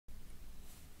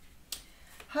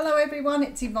Hello everyone,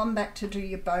 it's Yvonne back to do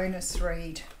your bonus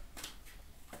read.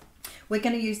 We're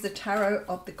going to use the Tarot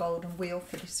of the Golden Wheel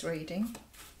for this reading.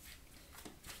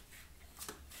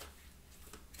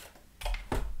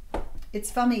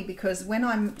 It's funny because when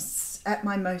I'm at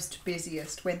my most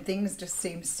busiest, when things just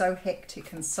seem so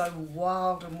hectic and so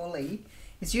wild and woolly,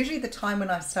 it's usually the time when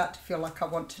I start to feel like I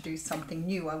want to do something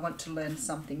new. I want to learn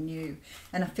something new.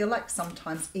 And I feel like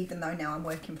sometimes, even though now I'm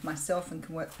working for myself and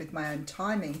can work with my own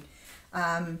timing,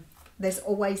 there's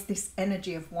always this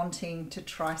energy of wanting to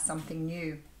try something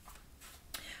new.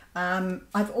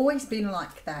 I've always been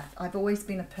like that. I've always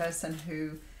been a person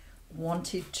who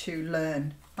wanted to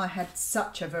learn. I had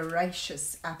such a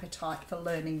voracious appetite for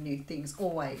learning new things,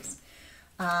 always.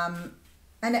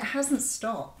 And it hasn't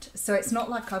stopped. So it's not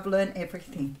like I've learned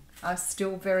everything. I'm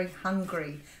still very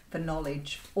hungry for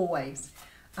knowledge, always.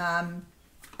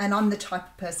 And I'm the type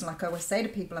of person, like I always say to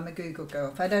people, I'm a Google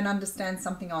girl. If I don't understand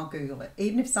something, I'll Google it.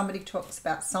 Even if somebody talks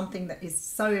about something that is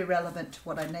so irrelevant to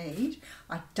what I need,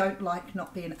 I don't like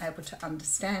not being able to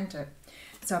understand it.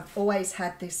 So I've always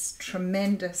had this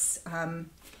tremendous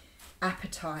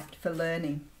appetite for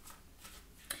learning.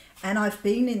 And I've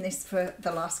been in this for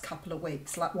the last couple of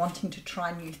weeks, like wanting to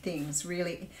try new things,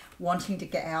 really wanting to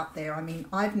get out there. I mean,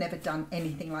 I've never done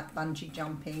anything like bungee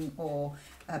jumping or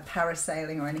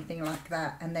parasailing or anything like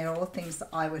that. And they're all things that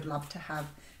I would love to have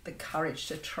the courage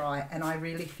to try. And I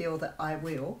really feel that I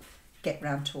will get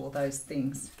round to all those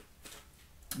things.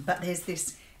 But there's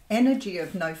this energy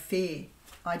of no fear.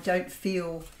 I don't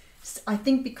feel, I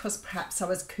think because perhaps I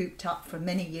was cooped up for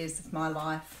many years of my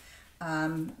life,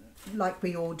 like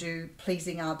we all do,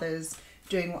 pleasing others,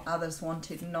 doing what others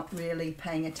wanted, and not really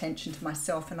paying attention to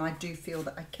myself. And I do feel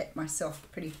that I kept myself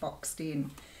pretty boxed in.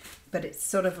 But it's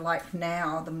sort of like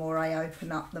now, the more I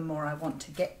open up, the more I want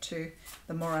to get to,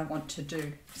 the more I want to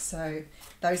do. So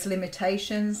those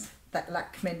limitations, that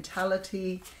lack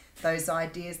mentality, those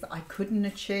ideas that I couldn't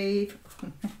achieve,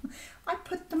 I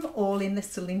put them all in the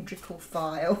cylindrical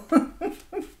file.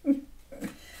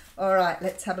 All right,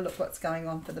 let's have a look what's going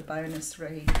on for the bonus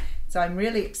read. So I'm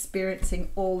really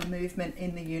experiencing all the movement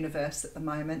in the universe at the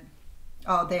moment.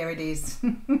 Oh, there it is,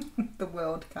 the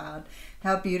World card.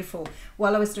 How beautiful.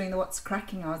 While I was doing the What's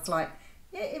Cracking, I was like,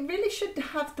 yeah, it really should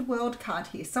have the World card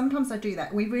here. Sometimes I do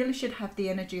that. We really should have the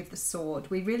energy of the Sword.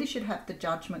 We really should have the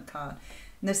Judgment card.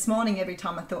 And this morning, every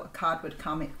time I thought a card would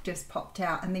come, it just popped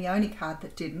out. And the only card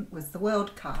that didn't was the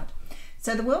World card.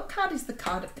 So the World card is the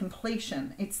card of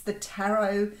completion. It's the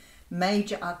Tarot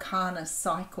Major Arcana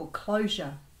cycle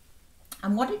closure.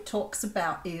 And what it talks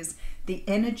about is the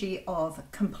energy of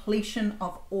completion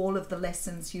of all of the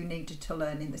lessons you needed to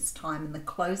learn in this time and the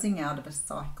closing out of a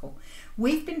cycle.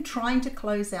 We've been trying to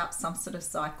close out some sort of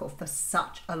cycle for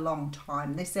such a long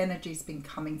time. This energy's been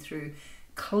coming through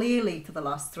clearly for the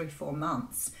last 3-4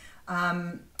 months.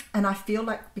 And I feel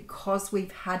like because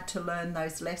we've had to learn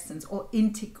those lessons or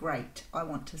integrate, I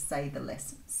want to say, the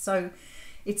lessons. So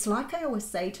it's like I always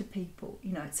say to people,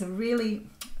 you know, it's a really...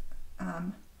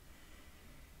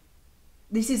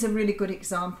 this is a really good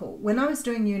example. When I was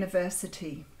doing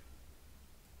university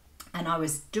and I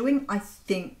was doing, I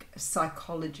think,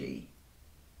 psychology,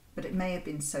 but it may have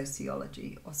been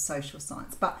sociology or social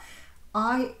science. But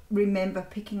I remember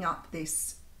picking up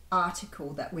this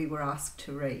article that we were asked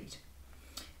to read.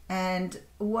 And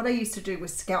what I used to do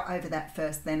was scout over that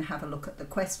first, then have a look at the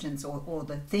questions or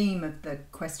the theme of the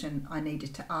question I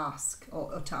needed to ask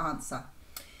or to answer.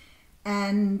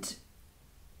 And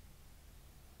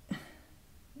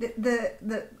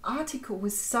the article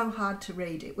was so hard to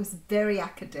read. It was very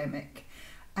academic,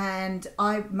 and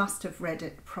I must have read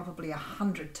it probably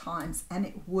 100 times and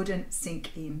it wouldn't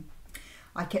sink in.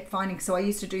 I kept finding, so I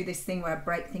used to do this thing where I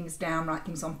break things down, write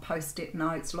things on post-it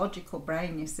notes, logical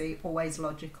brain, you see, always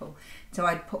logical. So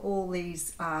I'd put all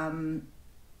these post-it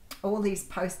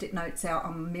notes out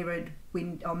on mirrored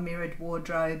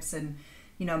wardrobes, and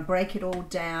you know, break it all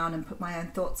down and put my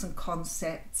own thoughts and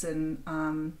concepts and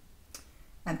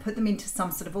put them into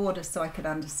some sort of order so I could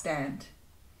understand.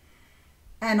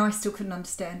 And I still couldn't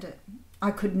understand it.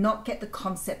 I could not get the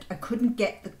concept. I couldn't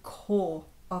get the core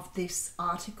of this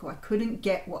article. I couldn't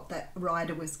get what that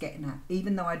writer was getting at.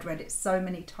 Even though I'd read it so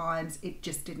many times, it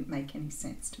just didn't make any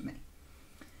sense to me.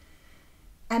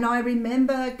 And I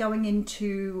remember going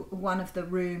into one of the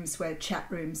rooms, where chat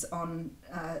rooms on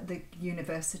the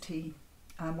university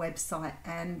website,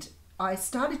 and I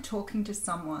started talking to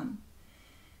someone.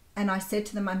 And I said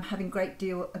to them, I'm having a great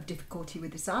deal of difficulty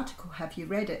with this article. Have you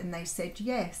read it? And they said,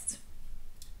 yes.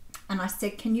 And I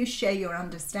said, can you share your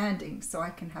understanding so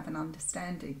I can have an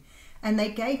understanding? And they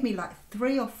gave me like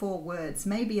 3 or 4 words,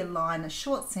 maybe a line, a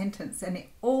short sentence, and it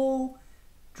all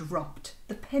dropped.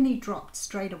 The penny dropped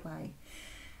straight away.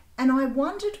 And I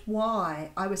wondered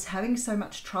why I was having so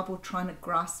much trouble trying to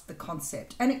grasp the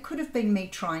concept. And it could have been me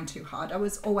trying too hard. I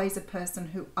was always a person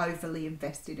who overly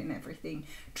invested in everything,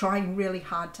 trying really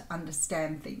hard to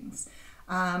understand things.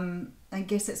 I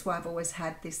guess that's why I've always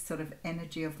had this sort of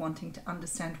energy of wanting to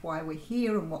understand why we're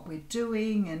here and what we're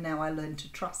doing. And now I learn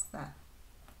to trust that.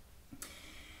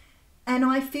 And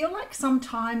I feel like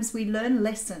sometimes we learn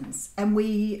lessons and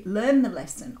we learn the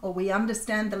lesson, or we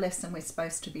understand the lesson we're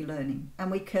supposed to be learning, and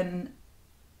we can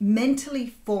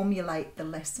mentally formulate the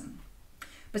lesson.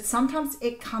 But sometimes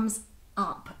it comes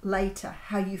up later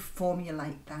how you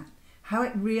formulate that, how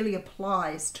it really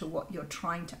applies to what you're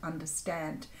trying to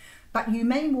understand. But you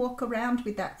may walk around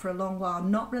with that for a long while,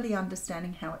 not really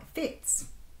understanding how it fits.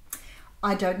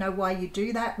 I don't know why you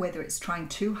do that, whether it's trying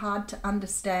too hard to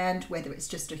understand, whether it's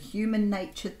just a human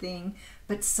nature thing.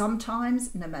 But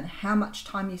sometimes, no matter how much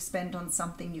time you spend on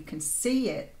something, you can see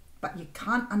it, but you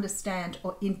can't understand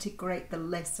or integrate the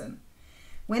lesson.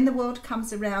 When the world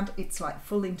comes around, it's like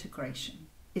full integration.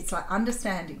 It's like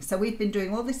understanding. So we've been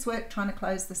doing all this work trying to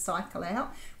close the cycle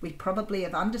out. We probably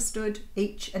have understood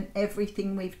each and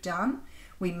everything we've done.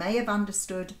 We may have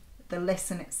understood the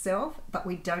lesson itself, but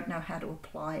we don't know how to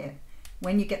apply it.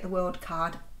 When you get the world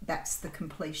card, that's the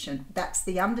completion. That's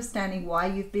the understanding why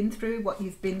you've been through what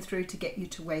you've been through to get you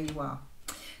to where you are.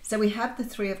 So we have the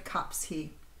Three of Cups here.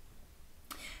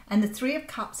 And the Three of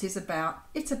Cups is about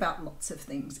lots of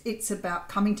things. It's about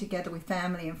coming together with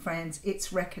family and friends.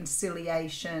 It's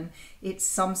reconciliation. It's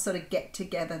some sort of get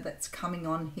together that's coming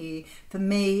on here. For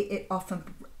me, it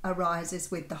often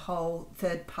arises with the whole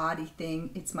third party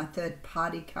thing. It's my third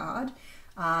party card.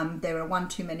 There are one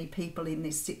too many people in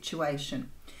this situation.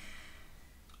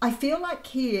 I feel like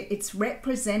here it's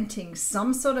representing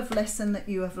some sort of lesson that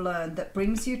you have learned that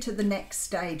brings you to the next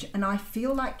stage. And I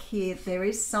feel like here there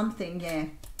is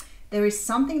something, there is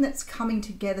something that's coming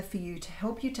together for you to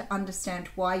help you to understand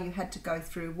why you had to go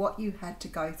through what you had to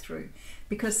go through.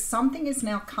 Because something is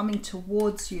now coming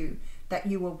towards you that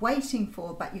you were waiting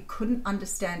for, but you couldn't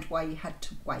understand why you had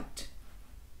to wait.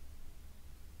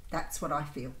 That's what I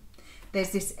feel.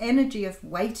 There's this energy of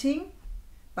waiting,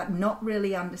 but not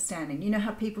really understanding. You know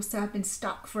how people say, I've been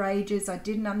stuck for ages. I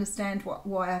didn't understand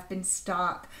why I've been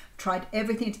stuck. Tried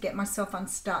everything to get myself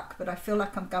unstuck, but I feel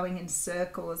like I'm going in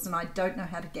circles and I don't know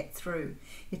how to get through.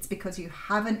 It's because you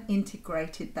haven't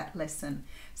integrated that lesson.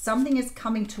 Something is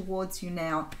coming towards you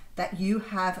now that you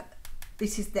have.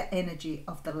 This is the energy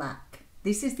of the lack.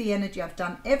 This is the energy. I've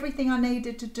done everything I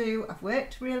needed to do. I've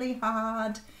worked really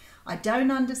hard. I don't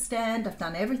understand. I've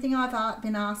done everything I've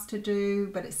been asked to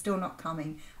do, but it's still not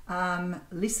coming.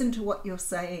 Listen to what you're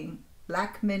saying.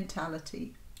 Lack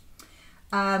mentality.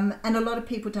 And a lot of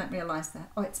people don't realize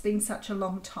that. Oh, it's been such a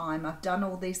long time. I've done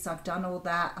all this. I've done all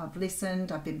that. I've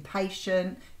listened. I've been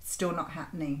patient. It's still not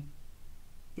happening.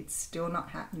 It's still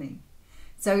not happening.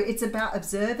 So it's about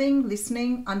observing,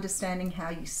 listening, understanding how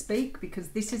you speak, because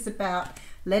this is about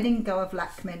letting go of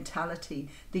lack mentality.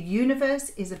 The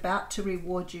universe is about to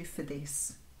reward you for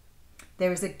this.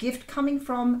 There is a gift coming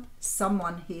from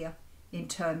someone here in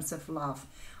terms of love.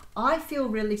 I feel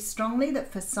really strongly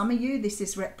that for some of you, this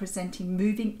is representing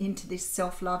moving into this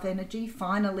self-love energy,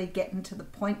 finally getting to the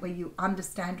point where you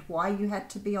understand why you had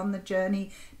to be on the journey,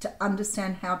 to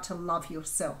understand how to love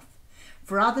yourself.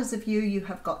 For others of you, you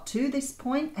have got to this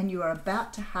point and you are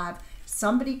about to have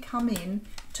somebody come in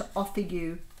to offer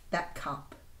you that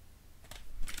cup.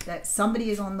 That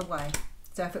somebody is on the way.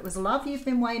 So if it was love you've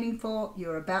been waiting for,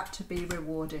 you're about to be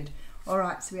rewarded. All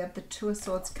right, so we have the Two of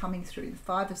Swords coming through, the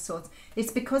Five of Swords.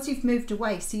 It's because you've moved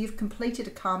away, so you've completed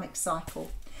a karmic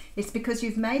cycle. It's because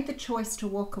you've made the choice to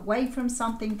walk away from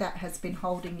something that has been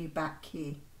holding you back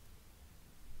here.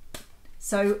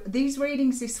 So these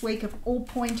readings this week have all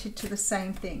pointed to the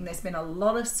same thing. There's been a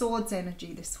lot of swords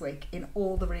energy this week in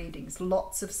all the readings.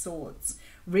 Lots of swords,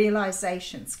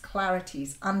 realizations,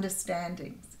 clarities,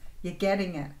 understandings. You're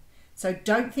getting it. So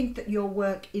don't think that your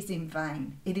work is in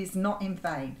vain. It is not in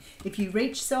vain. If you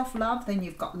reach self-love, then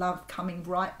you've got love coming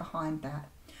right behind that.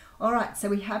 All right, so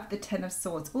we have the Ten of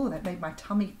Swords. Oh, that made my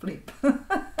tummy flip.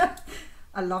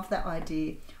 I love that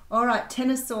idea. All right,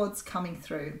 Ten of Swords coming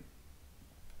through.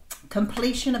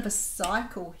 Completion of a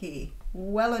cycle here.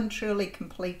 Well and truly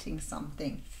completing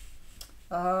something.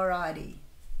 Alrighty.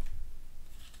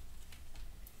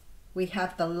 We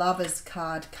have the Lovers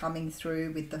card coming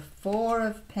through with the Four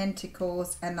of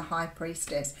Pentacles and the High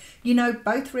Priestess. You know,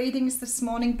 both readings this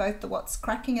morning, both the What's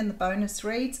Cracking and the bonus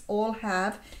reads, all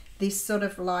have this sort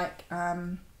of like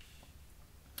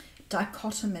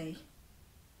dichotomy.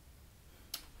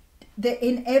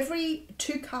 In every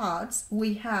two cards,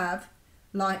 we have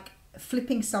like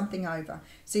flipping something over.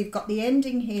 So you've got the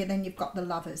ending here, then you've got the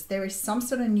Lovers. There is some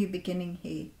sort of new beginning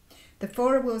here. The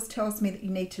Four of Wheels tells me that you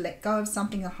need to let go of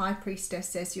something. The High Priestess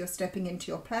says you're stepping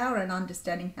into your power and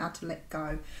understanding how to let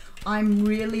go. I'm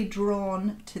really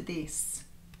drawn to this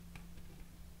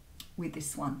with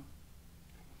this one.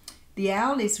 The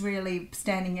Owl is really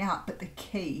standing out, but the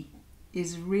key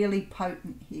is really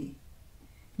potent here.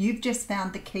 You've just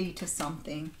found the key to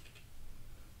something.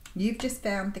 You've just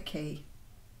found the key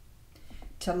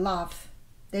to love.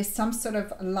 There's some sort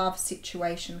of love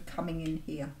situation coming in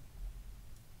here.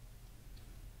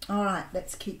 All right,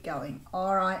 let's keep going.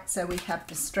 All right, so we have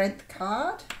the Strength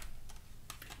card,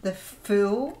 the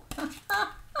Fool.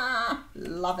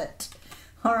 Love it.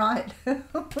 All right,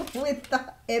 with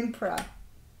the Emperor.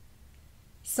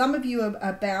 Some of you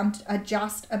are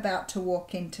just about to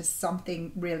walk into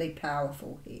something really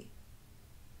powerful here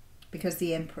because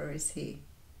the Emperor is here.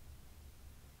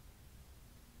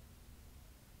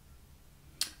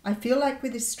 I feel like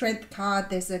with this Strength card,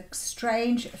 there's a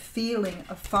strange feeling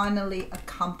of finally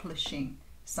accomplishing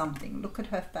something. Look at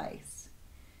her face.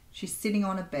 She's sitting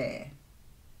on a bear.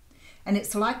 And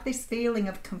it's like this feeling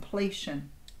of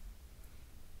completion.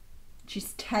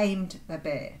 She's tamed the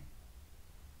bear.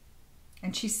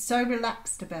 And she's so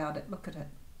relaxed about it. Look at it.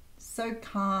 So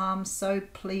calm, so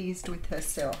pleased with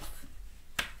herself.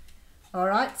 All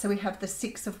right, so we have the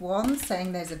Six of Wands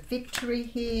saying there's a victory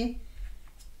here.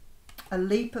 A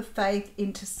leap of faith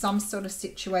into some sort of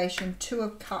situation. Two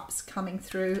of Cups coming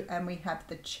through, and we have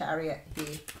the Chariot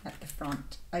here at the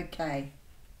front. Okay.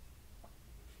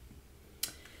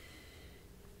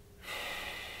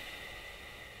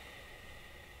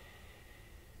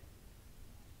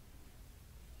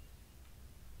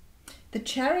 The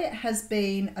Chariot has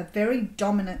been a very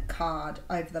dominant card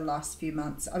over the last few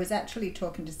months. I was actually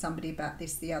talking to somebody about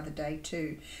this the other day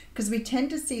too, because we tend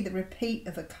to see the repeat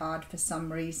of a card for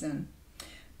some reason.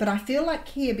 But I feel like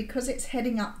here, because it's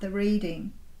heading up the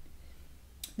reading,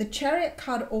 the Chariot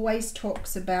card always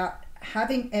talks about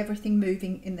having everything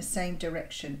moving in the same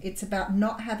direction. It's about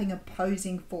not having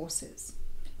opposing forces,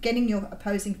 getting your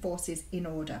opposing forces in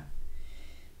order.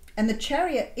 And the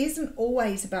Chariot isn't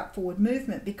always about forward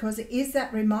movement, because it is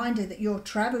that reminder that you're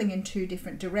traveling in two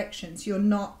different directions. You're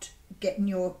not getting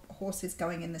your horses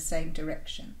going in the same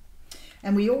direction.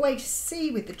 And we always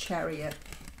see with the Chariot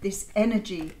this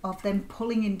energy of them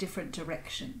pulling in different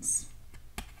directions.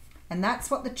 And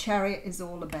that's what the Chariot is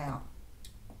all about.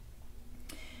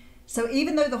 So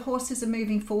even though the horses are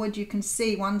moving forward, you can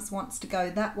see one wants to go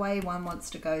that way, one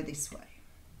wants to go this way.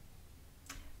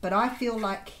 But I feel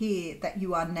like here that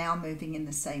you are now moving in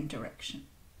the same direction.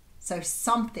 So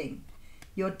something,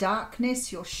 your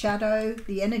darkness, your shadow,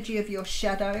 the energy of your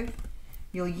shadow,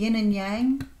 your yin and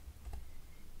yang,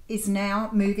 is now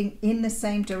moving in the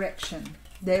same direction.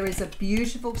 There is a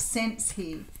beautiful sense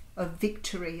here of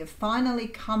victory, of finally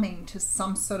coming to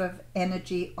some sort of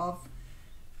energy of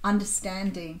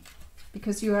understanding,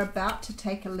 because you are about to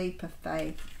take a leap of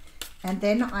faith. And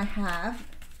then I have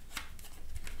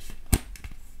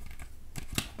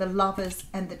the Lovers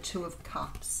and the Two of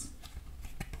Cups,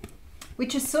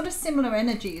 which are sort of similar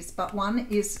energies, but one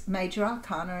is major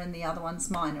arcana and the other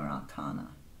one's minor arcana.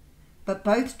 But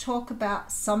both talk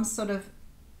about some sort of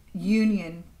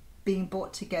union being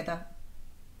brought together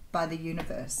by the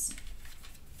universe.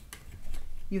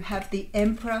 You have the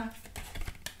Emperor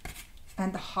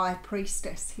and the High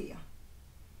Priestess here.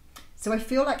 So I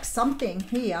feel like something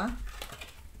here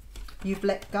you've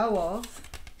let go of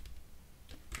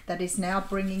that is now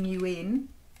bringing you in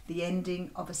the ending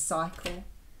of a cycle.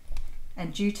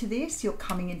 And due to this, you're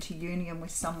coming into union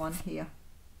with someone here.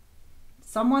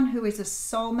 Someone who is a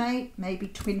soulmate, maybe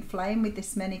twin flame with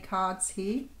this many cards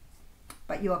here.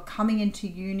 But you are coming into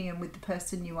union with the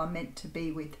person you are meant to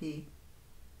be with here.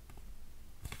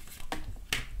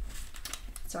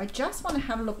 So I just want to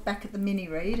have a look back at the mini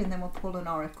read, and then we'll pull an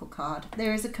oracle card.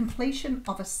 There is a completion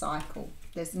of a cycle.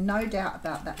 There's no doubt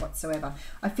about that whatsoever.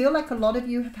 I feel like a lot of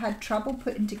you have had trouble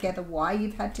putting together why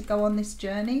you've had to go on this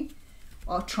journey,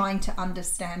 or trying to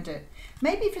understand it.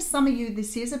 Maybe for some of you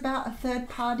this is about a third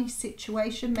party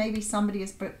situation. Maybe somebody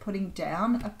is putting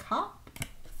down a cup,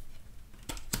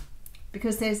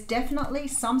 because there's definitely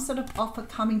some sort of offer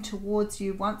coming towards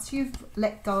you once you've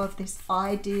let go of this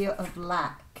idea of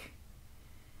lack,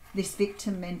 this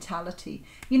victim mentality.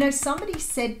 You know, somebody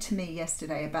said to me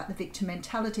yesterday about the victim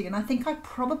mentality, and I think I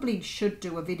probably should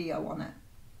do a video on it,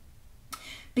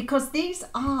 because these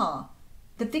are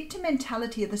the victim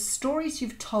mentality, are the stories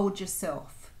you've told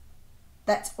yourself.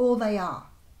 That's all they are.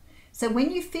 So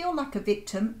when you feel like a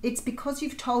victim, it's because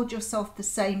you've told yourself the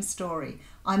same story.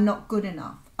 I'm not good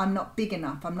enough. I'm not big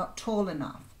enough. I'm not tall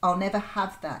enough. I'll never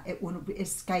have that. It will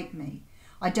escape me.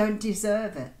 I don't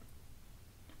deserve it.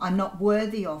 I'm not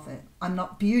worthy of it. I'm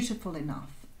not beautiful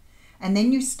enough. And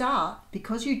then you start,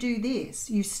 because you do this,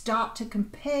 you start to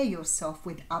compare yourself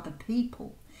with other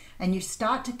people. And you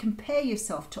start to compare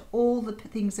yourself to all the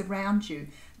things around you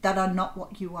that are not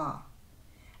what you are.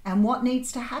 And what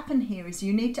needs to happen here is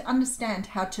you need to understand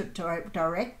how to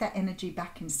direct that energy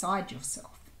back inside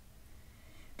yourself.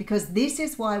 Because this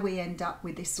is why we end up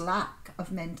with this lack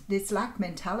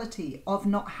mentality of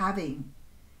not having,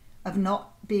 of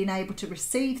not being able to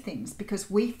receive things, because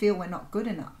we feel we're not good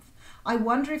enough. I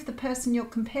wonder if the person you're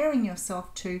comparing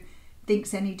yourself to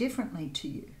thinks any differently to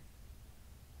you.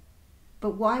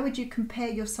 But why would you compare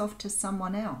yourself to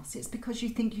someone else? It's because you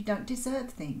think you don't deserve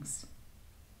things.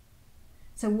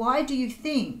 So why do you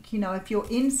think, if you're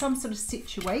in some sort of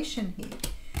situation here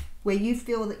where you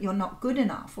feel that you're not good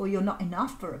enough, or you're not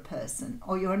enough for a person,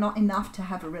 or you're not enough to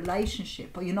have a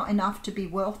relationship, or you're not enough to be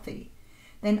wealthy,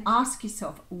 then ask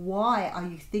yourself, why are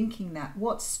you thinking that?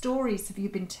 What stories have you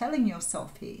been telling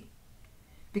yourself here?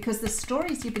 Because the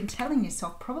stories you've been telling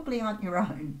yourself probably aren't your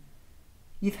own.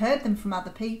 You've heard them from other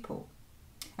people.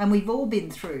 And we've all been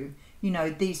through,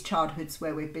 these childhoods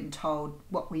where we've been told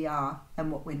what we are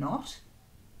and what we're not.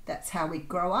 That's how we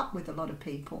grow up with a lot of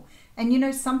people.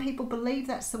 And some people believe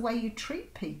that's the way you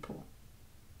treat people.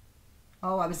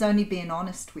 Oh, I was only being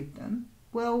honest with them.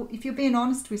 Well, if you're being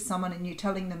honest with someone and you're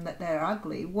telling them that they're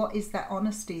ugly, what is that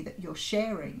honesty that you're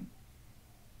sharing?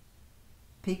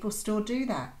 People still do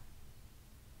that.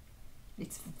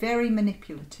 It's very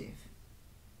manipulative.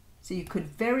 So you could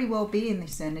very well be in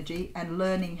this energy and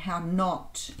learning how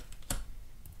not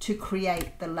to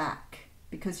create the lack,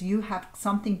 because you have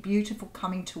something beautiful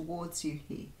coming towards you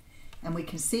here. And we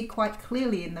can see quite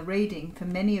clearly in the reading, for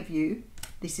many of you,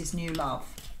 this is new love.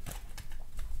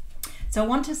 So I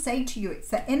want to say to you, it's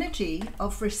the energy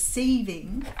of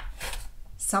receiving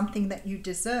something that you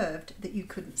deserved that you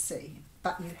couldn't see,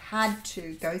 but you had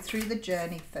to go through the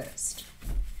journey first.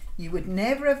 You would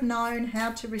never have known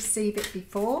how to receive it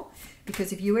before,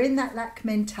 because if you were in that lack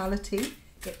mentality,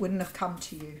 it wouldn't have come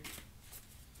to you.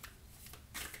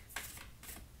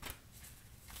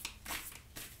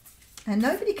 And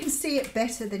nobody can see it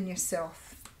better than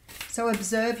yourself. So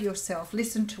observe yourself.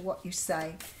 Listen to what you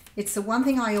say. It's the one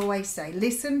thing I always say.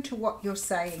 Listen to what you're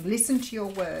saying. Listen to your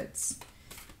words.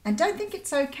 And don't think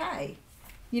it's okay.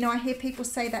 I hear people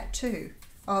say that too.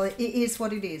 Oh, it is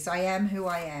what it is. I am who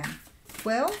I am.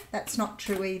 Well, that's not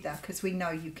true either, because we know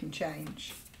you can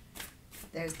change.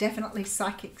 There's definitely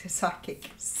scientific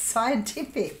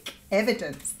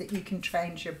evidence that you can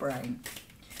change your brain.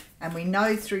 And we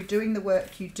know through doing the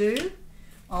work you do,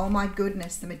 oh my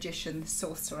goodness, the magician, the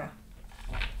sorcerer.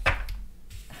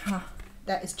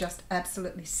 That is just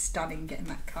absolutely stunning, getting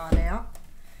that card out.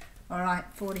 All right,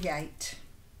 48.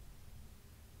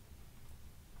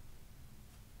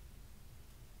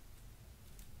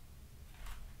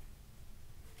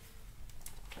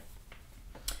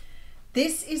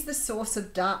 This is the source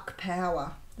of dark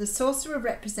power. The sorcerer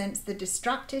represents the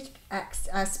destructive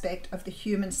aspect of the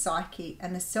human psyche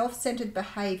and the self-centered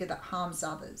behavior that harms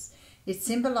others. It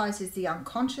symbolizes the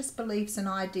unconscious beliefs and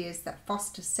ideas that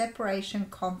foster separation,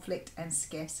 conflict, and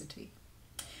scarcity.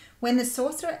 When the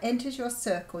sorcerer enters your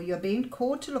circle, you're being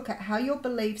called to look at how your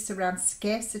beliefs around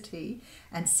scarcity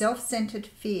and self-centered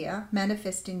fear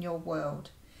manifest in your world.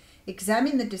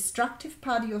 Examine the destructive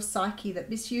part of your psyche that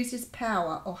misuses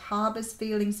power or harbors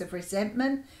feelings of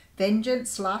resentment,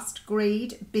 vengeance, lust,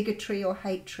 greed, bigotry, or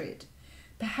hatred.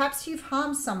 Perhaps you've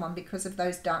harmed someone because of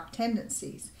those dark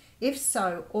tendencies. If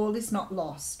so, all is not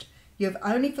lost. You have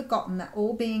only forgotten that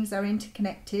all beings are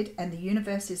interconnected and the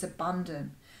universe is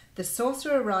abundant. The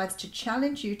sorcerer arrives to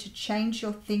challenge you to change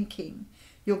your thinking.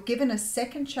 You're given a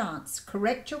second chance.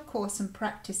 Correct your course and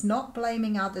practice not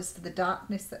blaming others for the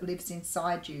darkness that lives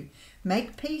inside you.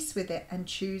 Make peace with it and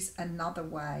choose another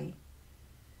way.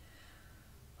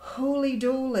 Holy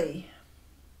dooly.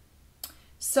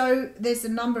 So there's a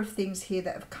number of things here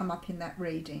that have come up in that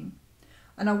reading.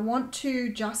 And I want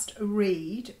to just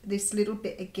read this little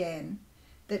bit again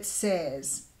that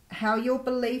says how your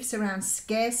beliefs around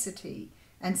scarcity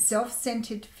and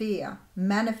self-centered fear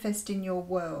manifest in your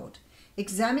world.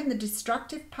 Examine the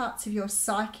destructive parts of your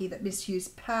psyche that misuse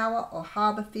power or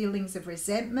harbor feelings of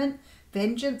resentment,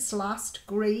 vengeance, lust,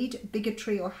 greed,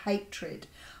 bigotry, or hatred.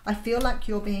 I feel like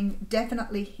you're being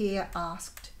definitely here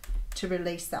asked to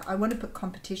release that. I want to put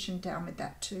competition down with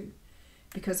that too.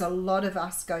 because a lot of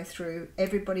us go through,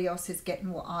 everybody else is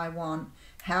getting what I want.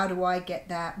 How do I get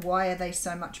that? Why are they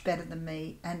so much better than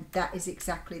me? And that is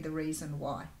exactly the reason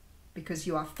why, because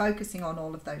you are focusing on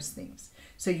all of those things.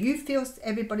 So you feel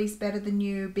everybody's better than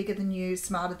you, bigger than you,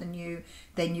 smarter than you,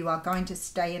 then you are going to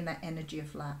stay in that energy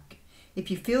of lack. If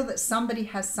you feel that somebody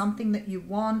has something that you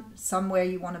want, somewhere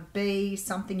you want to be,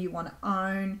 something you want to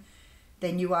own,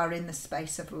 then you are in the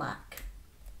space of lack.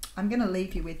 I'm going to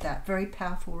leave you with that. Very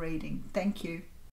powerful reading. Thank you.